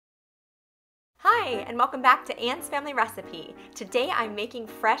Hi, and welcome back to Anne's Family Recipe. Today I'm making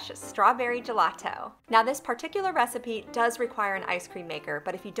fresh strawberry gelato. Now this particular recipe does require an ice cream maker,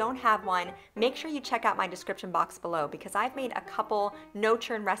 but if you don't have one, make sure you check out my description box below because I've made a couple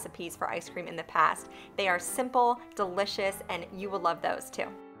no-churn recipes for ice cream in the past. They are simple, delicious, and you will love those too.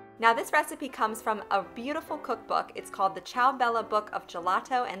 Now this recipe comes from a beautiful cookbook. It's called the Ciao Book of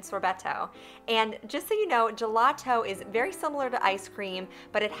Gelato and Sorbetto. And just so you know, gelato is very similar to ice cream,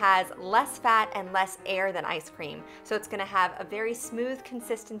 but it has less fat and less air than ice cream. So it's gonna have a very smooth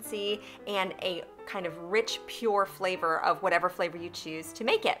consistency and a kind of rich, pure flavor of whatever flavor you choose to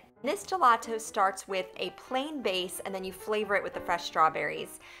make it. This gelato starts with a plain base and then you flavor it with the fresh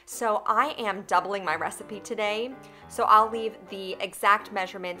strawberries. So I am doubling my recipe today. So I'll leave the exact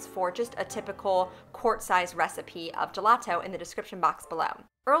measurements for just a typical quart-size recipe of gelato in the description box below.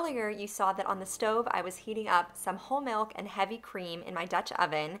 Earlier, you saw that on the stove I was heating up some whole milk and heavy cream in my Dutch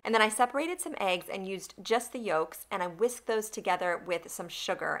oven, and then I separated some eggs and used just the yolks, and I whisked those together with some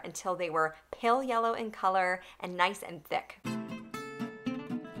sugar until they were pale yellow in color and nice and thick.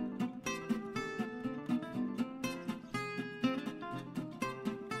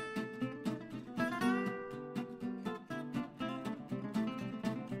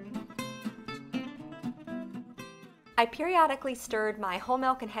 I periodically stirred my whole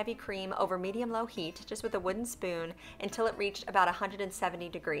milk and heavy cream over medium-low heat, just with a wooden spoon, until it reached about 170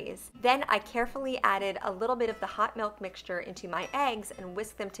 degrees. Then I carefully added a little bit of the hot milk mixture into my eggs and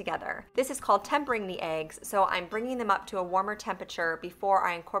whisked them together. This is called tempering the eggs, so I'm bringing them up to a warmer temperature before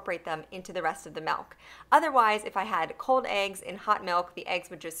I incorporate them into the rest of the milk. Otherwise, if I had cold eggs in hot milk, the eggs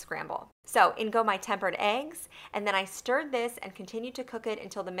would just scramble. So in go my tempered eggs, and then I stirred this and continued to cook it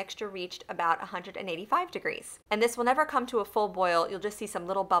until the mixture reached about 185 degrees. And this will never come to a full boil, you'll just see some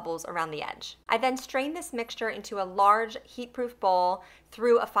little bubbles around the edge. I then strained this mixture into a large heat-proof bowl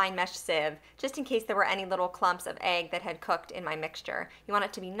through a fine mesh sieve, just in case there were any little clumps of egg that had cooked in my mixture. You want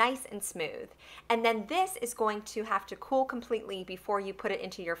it to be nice and smooth. And then this is going to have to cool completely before you put it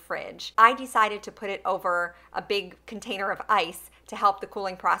into your fridge. I decided to put it over a big container of ice to help the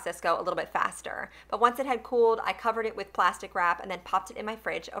cooling process go a little bit faster. But once it had cooled, I covered it with plastic wrap and then popped it in my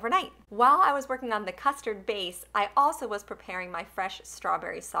fridge overnight. While I was working on the custard base, I also was preparing my fresh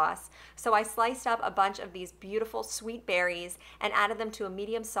strawberry sauce. So I sliced up a bunch of these beautiful sweet berries and added them to a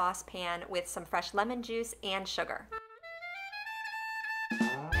medium saucepan with some fresh lemon juice and sugar.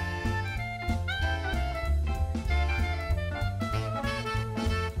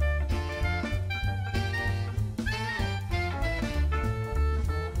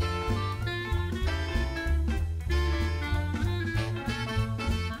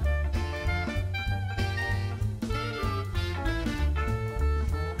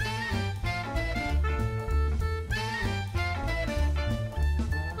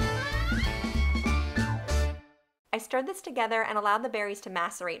 I stirred this together and allowed the berries to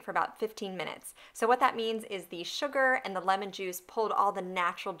macerate for about 15 minutes. So what that means is the sugar and the lemon juice pulled all the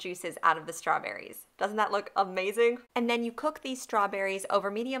natural juices out of the strawberries. Doesn't that look amazing? And then you cook these strawberries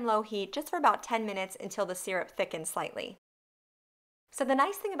over medium-low heat just for about 10 minutes until the syrup thickens slightly. So the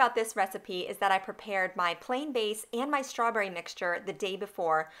nice thing about this recipe is that I prepared my plain base and my strawberry mixture the day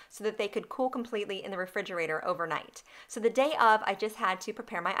before so that they could cool completely in the refrigerator overnight. So the day of, I just had to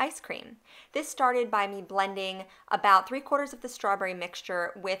prepare my ice cream. This started by me blending about 3/4 of the strawberry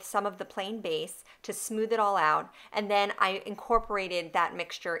mixture with some of the plain base to smooth it all out, and then I incorporated that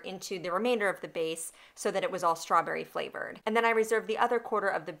mixture into the remainder of the base so that it was all strawberry flavored. And then I reserved the other quarter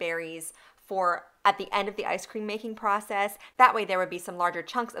of the berries for at the end of the ice cream making process. That way there would be some larger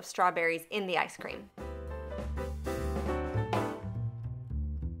chunks of strawberries in the ice cream.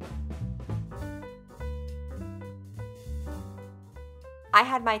 I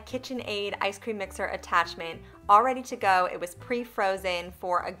had my KitchenAid ice cream mixer attachment all ready to go. It was pre-frozen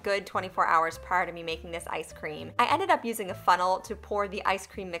for a good 24 hours prior to me making this ice cream. I ended up using a funnel to pour the ice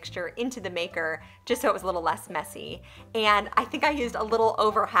cream mixture into the maker just so it was a little less messy. And I think I used a little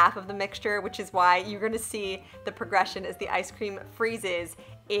over half of the mixture, which is why you're gonna see the progression as the ice cream freezes.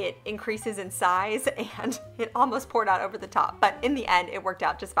 It increases in size and it almost poured out over the top, but in the end it worked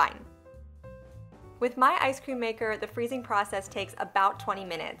out just fine. With my ice cream maker, the freezing process takes about 20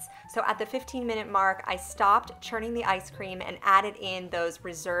 minutes. So at the 15-minute mark, I stopped churning the ice cream and added in those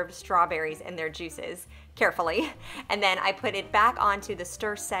reserved strawberries and their juices carefully. And then I put it back onto the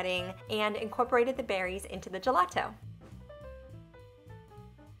stir setting and incorporated the berries into the gelato.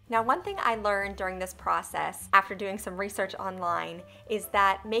 Now, one thing I learned during this process after doing some research online is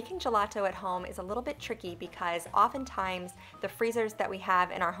that making gelato at home is a little bit tricky because oftentimes the freezers that we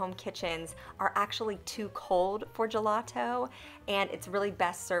have in our home kitchens are actually too cold for gelato, and it's really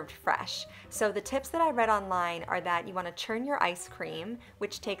best served fresh. So the tips that I read online are that you want to churn your ice cream,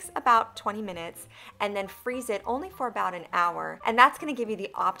 which takes about 20 minutes, and then freeze it only for about an hour, and that's going to give you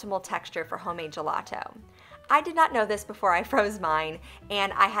the optimal texture for homemade gelato. I did not know this before I froze mine,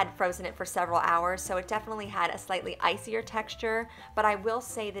 and I had frozen it for several hours, so it definitely had a slightly icier texture, but I will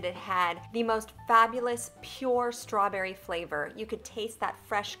say that it had the most fabulous pure strawberry flavor. You could taste that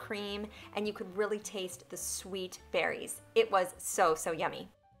fresh cream, and you could really taste the sweet berries. It was so, so yummy.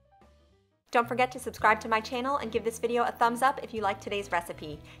 Don't forget to subscribe to my channel and give this video a thumbs up if you liked today's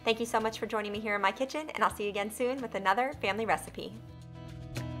recipe. Thank you so much for joining me here in my kitchen, and I'll see you again soon with another family recipe.